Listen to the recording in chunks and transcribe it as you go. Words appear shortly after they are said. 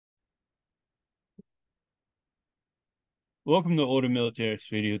Welcome to Order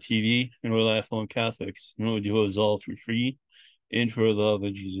Militaris Radio TV, and we're lifelong Catholics, and we do is all for free, and for the love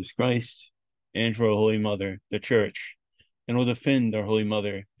of Jesus Christ, and for our Holy Mother, the Church, and we'll defend our Holy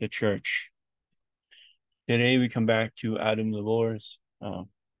Mother, the Church. Today we come back to Adam Lavor's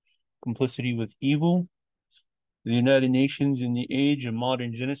Complicity with Evil, the United Nations in the Age of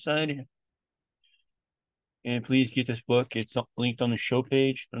Modern Genocide. And please get this book. It's linked on the show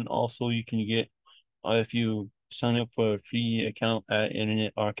page, and also you can get, if you sign up for a free account at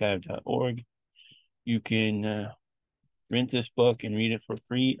internetarchive.org, you can rent this book and read it for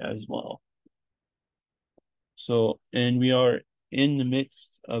free as well. So, and we are in the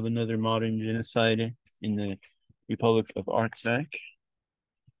midst of another modern genocide in the Republic of Artsakh.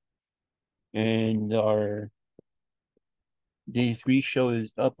 And our day 3 show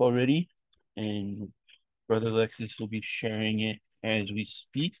is up already, and Brother Alexis will be sharing it as we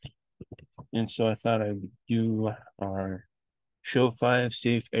speak. And so I thought I would do our show 5,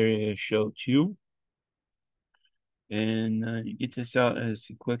 Safe Area show 2, and get this out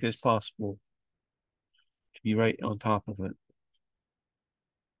as quick as possible to be right on top of it.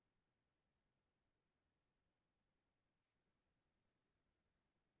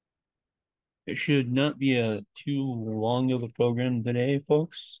 It should not be a too long of a program today,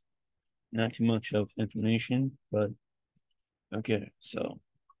 folks. Not too much of information, but okay, so.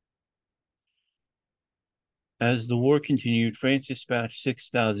 As the war continued, France dispatched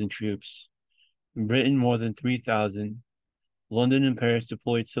 6,000 troops, Britain more than 3,000. London and Paris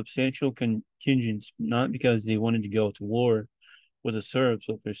deployed substantial contingents, not because they wanted to go to war with the Serbs,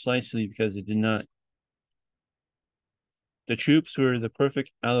 but precisely because they did not. The troops were the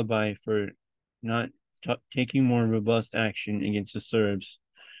perfect alibi for not taking more robust action against the Serbs.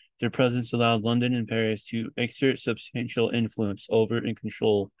 Their presence allowed London and Paris to exert substantial influence over and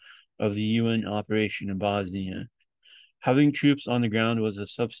control of the UN operation in Bosnia. Having troops on the ground was a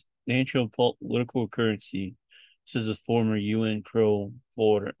substantial political currency, says a former UN Pro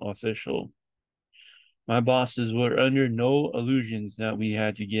 4 official. My bosses were under no illusions that we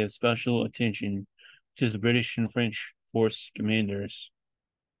had to give special attention to the British and French force commanders.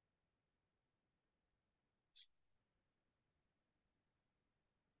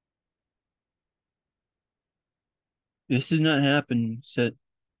 This did not happen, it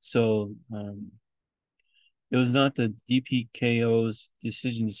was not the DPKO's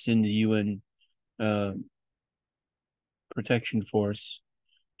decision to send the UN protection force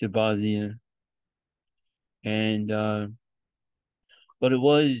to Bosnia, and but it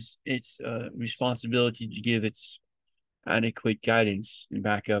was its responsibility to give its adequate guidance and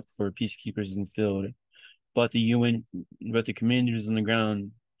backup for peacekeepers in the field. But the commanders on the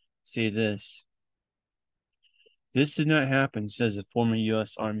ground say this. This did not happen, says a former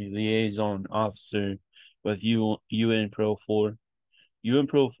U.S. Army liaison officer with UN Pro 4. UN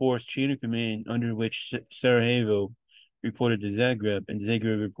Pro 4's chain of command, under which Sarajevo reported to Zagreb and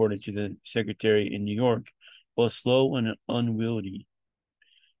Zagreb reported to the secretary in New York, was slow and unwieldy.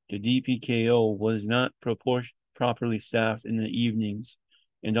 The DPKO was not properly staffed in the evenings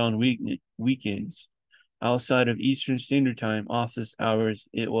and on weekends. Outside of Eastern Standard Time office hours,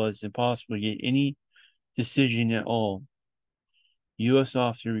 it was impossible to get any decision at all. U.S.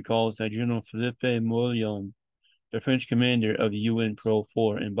 officer recalls that General Philippe Mouillon, the French commander of the UN Pro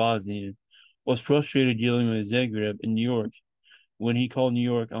 4 in Bosnia, was frustrated dealing with Zagreb in New York. When he called New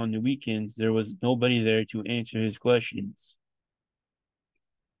York on the weekends, there was nobody there to answer his questions.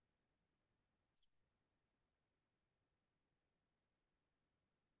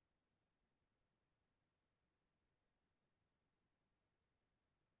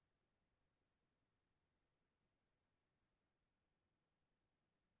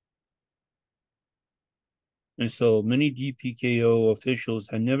 And so many DPKO officials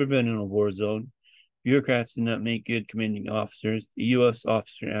had never been in a war zone. Bureaucrats did not make good commanding officers. The U.S.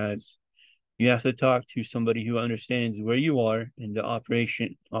 officer adds, you have to talk to somebody who understands where you are in the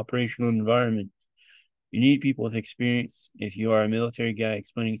operational environment. You need people with experience. If you are a military guy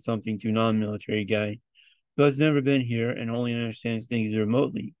explaining something to a non-military guy who has never been here and only understands things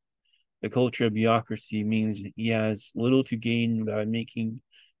remotely, the culture of bureaucracy means he has little to gain by making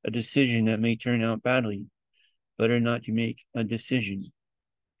a decision that may turn out badly. Better not to make a decision.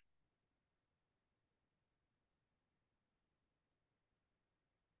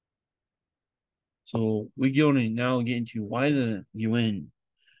 So we now get into why the UN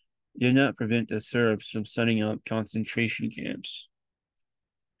did not prevent the Serbs from setting up concentration camps.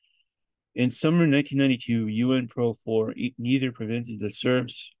 In summer 1992, UN Pro 4 neither prevented the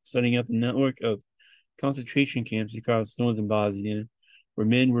Serbs setting up a network of concentration camps across northern Bosnia, where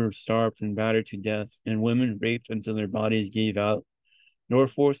men were starved and battered to death, and women raped until their bodies gave out, nor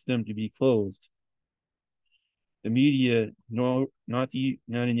forced them to be clothed. The media, nor not the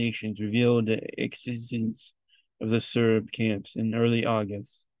United Nations, revealed the existence of the Serb camps in early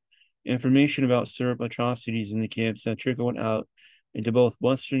August. Information about Serb atrocities in the camps had trickled out into both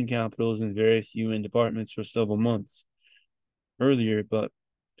Western capitals and various UN departments for several months earlier, but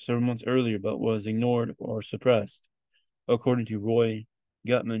was ignored or suppressed, according to Roy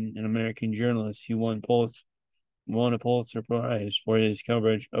Gutman, an American journalist who won a Pulitzer Prize for his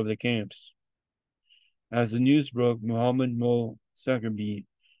coverage of the camps. As the news broke, Mohammed Mo Sakerbi,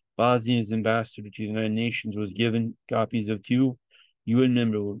 Bosnia's ambassador to the United Nations, was given copies of two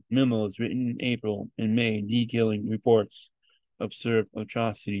UN memos written in April and May detailing reports of Serb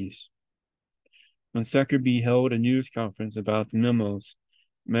atrocities. When Sakerbi held a news conference about the memos,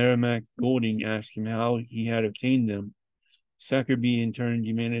 Merrimack Golding asked him how he had obtained them. Sakerbi in turn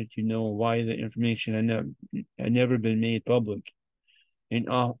demanded to know why the information had never been made public. An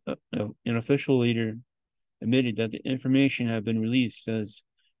official later admitted that the information had been released, says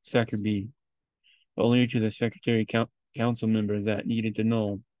Sakerbi, only to the Secretary Council members that needed to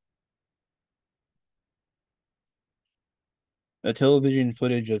know. A television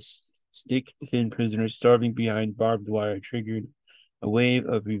footage of stick-thin prisoners starving behind barbed wire triggered a wave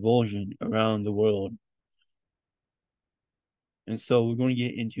of revulsion around the world. And so we're going to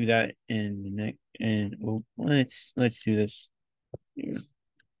get into that in the next. And let's do this here.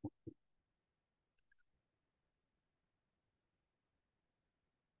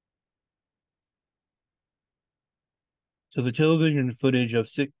 So the television footage of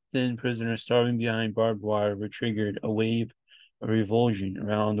sick-thin prisoners starving behind barbed wire triggered a wave of revulsion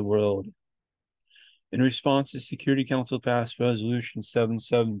around the world. In response, the Security Council passed Resolution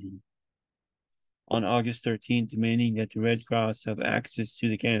 770 on August 13th, demanding that the Red Cross have access to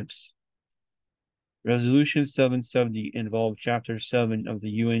the camps. Resolution 770 involved Chapter 7 of the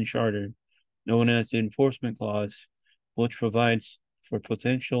UN Charter, known as the Enforcement Clause, which provides for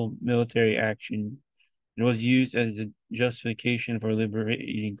potential military action and was used as a justification for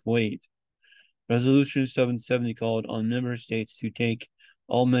liberating Kuwait. Resolution 770 called on member states to take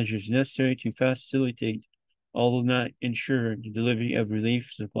all measures necessary to facilitate, although not ensure, the delivery of relief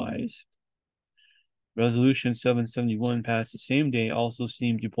supplies. Resolution 771, passed the same day, also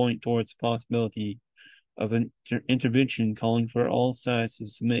seemed to point towards the possibility of an intervention, calling for all sides to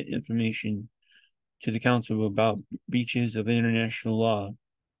submit information to the Council about breaches of international law.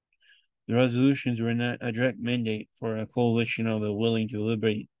 The resolutions were not a direct mandate for a coalition of the willing to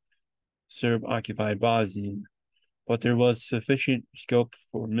liberate Serb-occupied Bosnia, but there was sufficient scope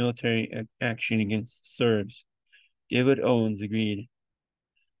for military action against Serbs. David Owens agreed.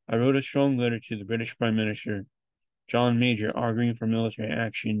 I wrote a strong letter to the British Prime Minister, John Major, arguing for military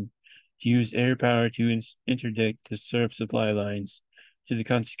action to use air power to interdict the Serb supply lines to the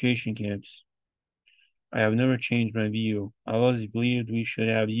concentration camps. I have never changed my view. I always believed we should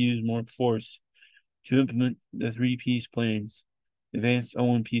have used more force to implement the three peace plans: the Advanced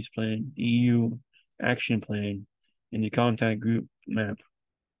Owen Peace Plan, the EU Action Plan, and the Contact Group Map.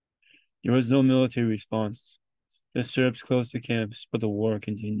 There was no military response. The Serbs closed the camps, but the war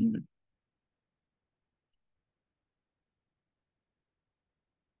continued. And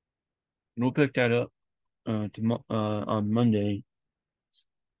we'll pick that up on Monday.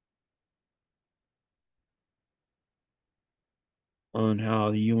 On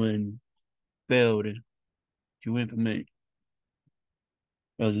how the UN failed to implement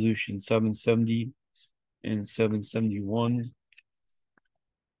Resolution 770 and 771.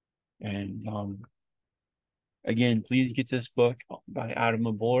 And again, please get this book by Adam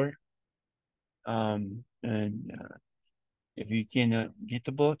Abor. And if you cannot get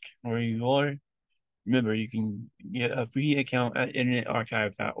the book where you are, remember you can get a free account at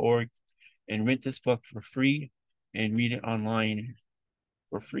internetarchive.org and rent this book for free and read it online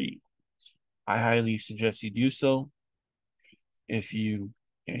for free. I highly suggest you do so. If you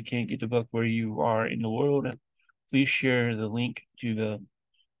can't get the book where you are in the world, please share the link to the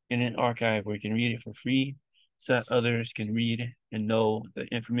Internet Archive where you can read it for free so that others can read and know the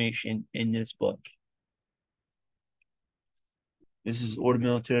information in this book. This is Order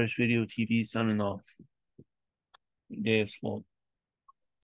Militaris Video TV signing off. Day is full.